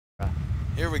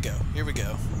Here we go. Here we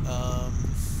go.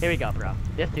 Here we go, bro.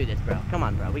 Let's do this, bro. Come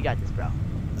on, bro. We got this, bro.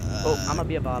 Oh, I'm gonna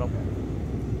be a bottle.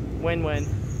 Win-win.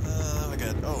 Oh my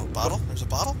god. Oh, bottle? There's a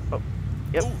bottle? Oh.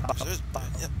 Yep. Ooh,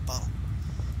 yep, bottle.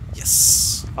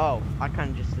 Yes. Oh, I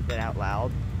kind of just said that out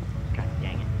loud. God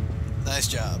dang it. Nice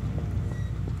job.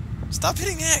 Stop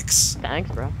hitting X.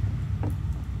 Thanks, bro.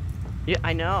 Yeah,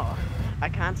 I know. I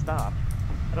can't stop.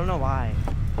 I don't know why.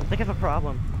 I think I have a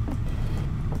problem.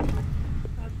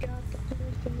 I've got the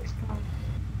first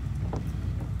time.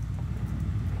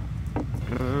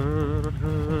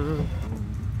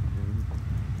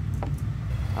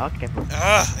 Okay, bro.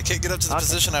 Ah, I can't get up to the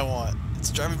position I want.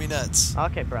 It's driving me nuts.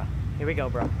 Okay, bro. Here we go,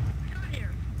 bro.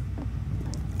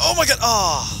 Oh my god!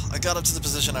 Oh, I got up to the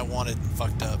position I wanted and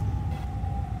fucked up.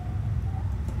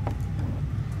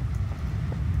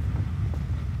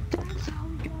 That's how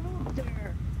we got up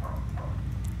there.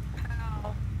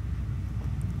 How?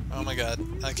 Oh my god,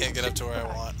 I can't get up to where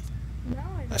I want. Now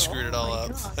I know. I screwed it Oh all my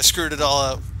up. God. I screwed it all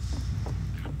up.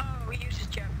 Oh, we use his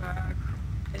jetpack.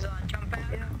 Is on jump pad?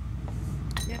 Yeah.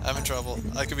 Yeah, I'm in trouble.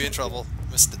 I could be in trouble.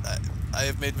 I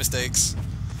have made mistakes.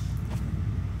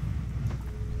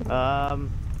 Come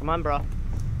on, bro.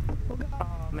 Oh God.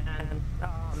 Oh, man.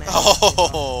 Oh, man.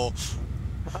 Oh!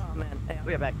 Oh, man. Hey, I'll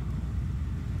be right back.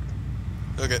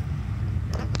 Okay.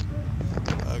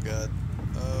 Oh god.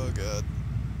 Oh god.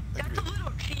 I could That's be, a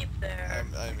little cheap there.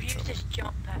 I'm in Use trouble. his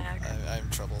jump pack. I'm in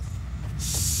trouble.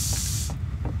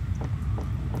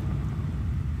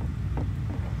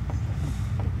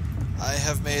 I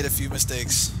have made a few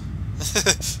mistakes.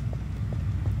 It's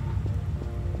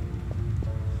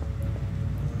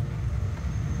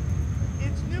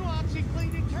new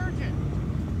OxyClean detergent.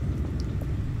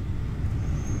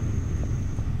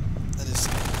 That is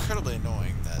incredibly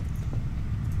annoying that...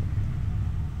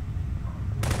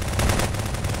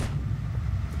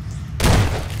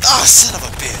 Ah, son of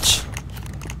a bitch!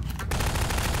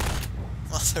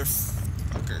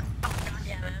 Motherfucker. Oh, God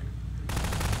damn it.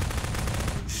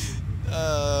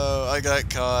 Oh, I got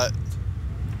caught.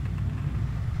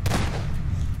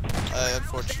 I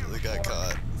unfortunately got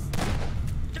caught.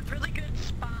 It's a really good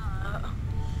spot.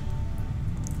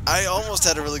 I almost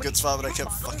had a really good spot, but I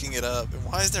kept fucking it up. And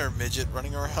why is there a midget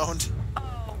running around?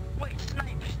 Oh, wait,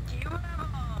 Snipes, do you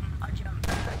have, a jump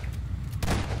pack?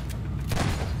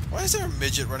 Why is there a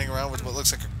midget running around with what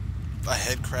looks like a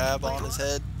head crab on his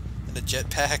head and a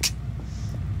jetpack?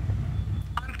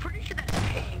 I'm pretty sure that's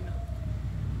King.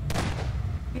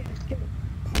 Yeah, it's good.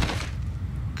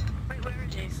 Wait, where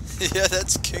is he? Yeah,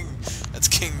 that's King. That's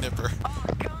King Nipper. Oh,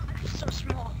 God, that's so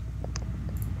small.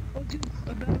 Oh, dude,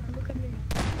 Abella, look at me.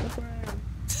 Look where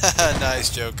I am. Nice,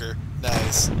 Joker.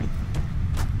 Nice.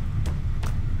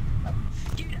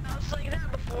 Dude, I was like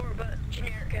that before, but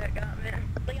generic got me.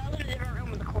 Like, I was in a different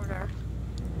room in the corner.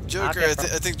 Joker, Okay, I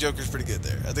think Joker's pretty good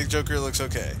there. I think Joker looks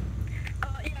okay.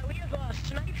 Yeah, we have,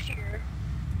 Snipes here.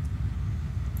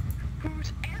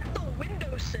 Who's at the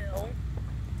windowsill.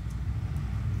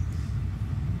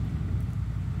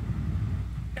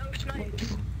 No,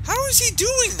 Snipes. How is he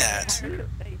doing that?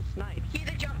 Hey, Snipes. He's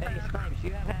a jump Hey, pack. Snipes,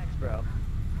 you have hacks, bro.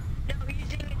 No,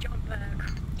 he's using a jump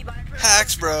pack. He bought it for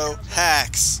Hacks, bro.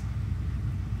 Hacks.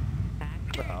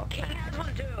 Hacks, bro. King has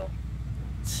one too.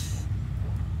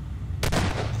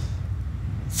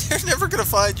 They're never gonna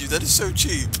find you. That is so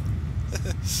cheap.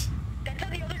 That's how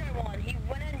the other guy won. He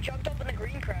went in and jumped up in the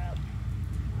green crab.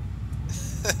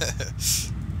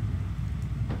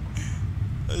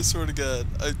 I swear to God.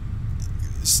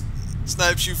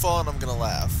 Snipes, you fall and I'm gonna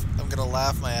laugh. I'm gonna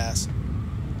laugh my ass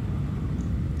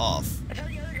off. That's how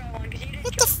the other guy won, because he didn't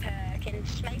What the jump pack, and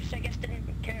Snipes, I guess,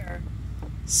 didn't care.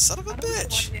 Son of a I don't know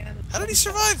bitch. why they added How did he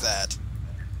jump survive that? packs.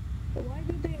 Why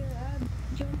did they add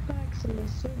jump packs in the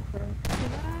server?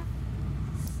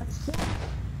 That sucks.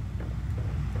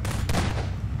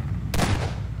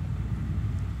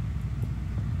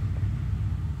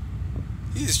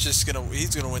 He's gonna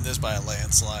win this by a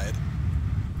landslide.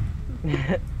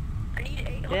 I need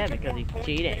 800 Yeah, because he's points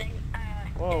cheating. and,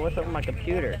 Whoa, what's up with my 800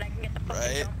 computer? that I can get the fucking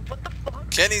Right? jump. What the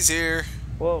fuck? Kenny's here.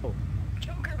 Whoa,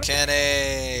 Joker, what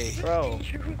Kenny. bro. the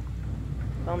fuck?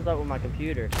 Thumbs up with my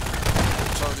computer.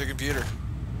 What's wrong with your computer?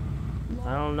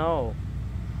 I don't know.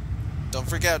 Don't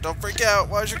freak out. Don't freak out.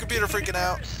 Why is your computer freaking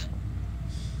out?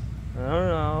 I don't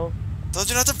know. Told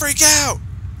you not to freak out.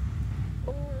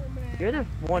 Oh, man. You're the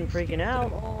one freaking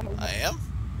out. I am?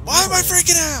 Why am I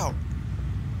freaking out?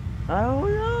 I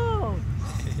don't know.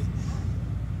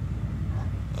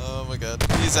 Oh my god.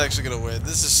 He's actually gonna win.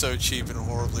 This is so cheap and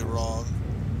horribly wrong.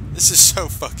 This is so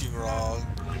fucking wrong.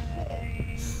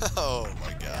 Oh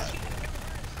my god.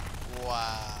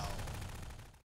 Wow.